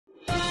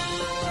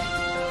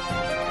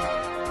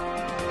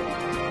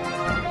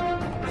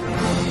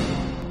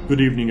Good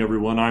evening,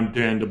 everyone. I'm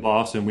Dan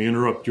DeBoss, and we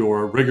interrupt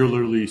your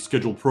regularly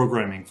scheduled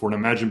programming for an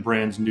Imagine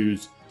Brands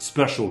News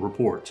special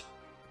report.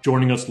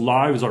 Joining us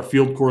live is our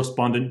field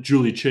correspondent,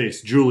 Julie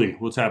Chase. Julie,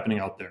 what's happening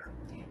out there?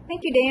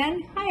 Thank you,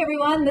 Dan. Hi,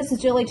 everyone. This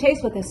is Julie Chase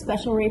with a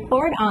special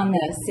report on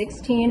the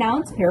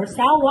 16-ounce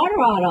Peristyle water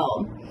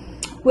bottle.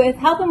 With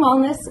health and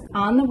wellness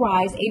on the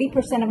rise,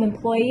 80% of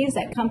employees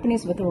at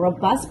companies with a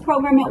robust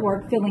program at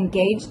work feel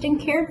engaged and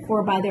cared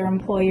for by their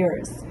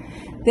employers.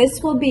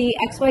 This will be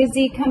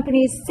XYZ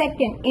Company's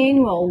second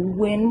annual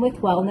Win with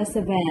Wellness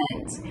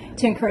event.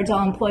 To encourage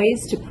all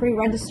employees to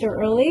pre-register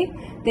early,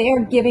 they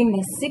are giving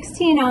the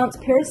 16-ounce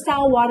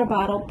Peristyle water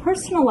bottle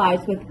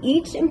personalized with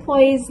each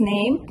employee's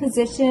name,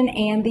 position,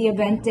 and the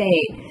event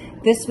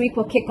date. This week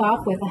will kick off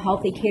with a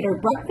healthy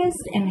catered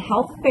breakfast and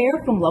health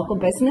fair from local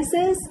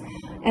businesses,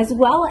 as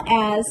well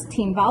as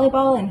team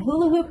volleyball and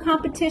hula hoop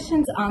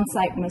competitions,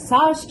 on-site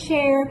massage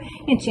chair,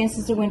 and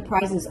chances to win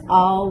prizes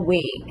all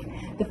week.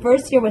 The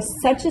first year was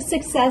such a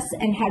success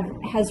and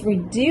has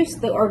reduced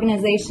the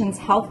organization's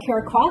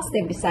healthcare costs.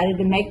 They've decided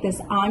to make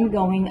this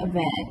ongoing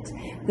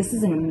event. This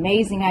is an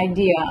amazing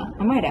idea.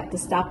 I might have to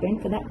stop in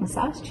for that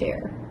massage chair.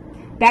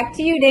 Back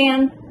to you,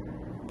 Dan.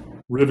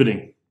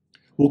 Riveting.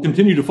 We'll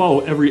continue to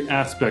follow every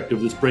aspect of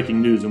this breaking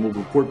news and we'll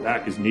report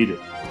back as needed.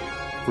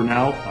 For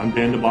now, I'm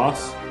Dan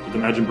DeBoss with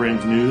Imagine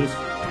Brands News.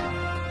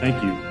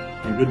 Thank you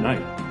and good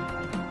night.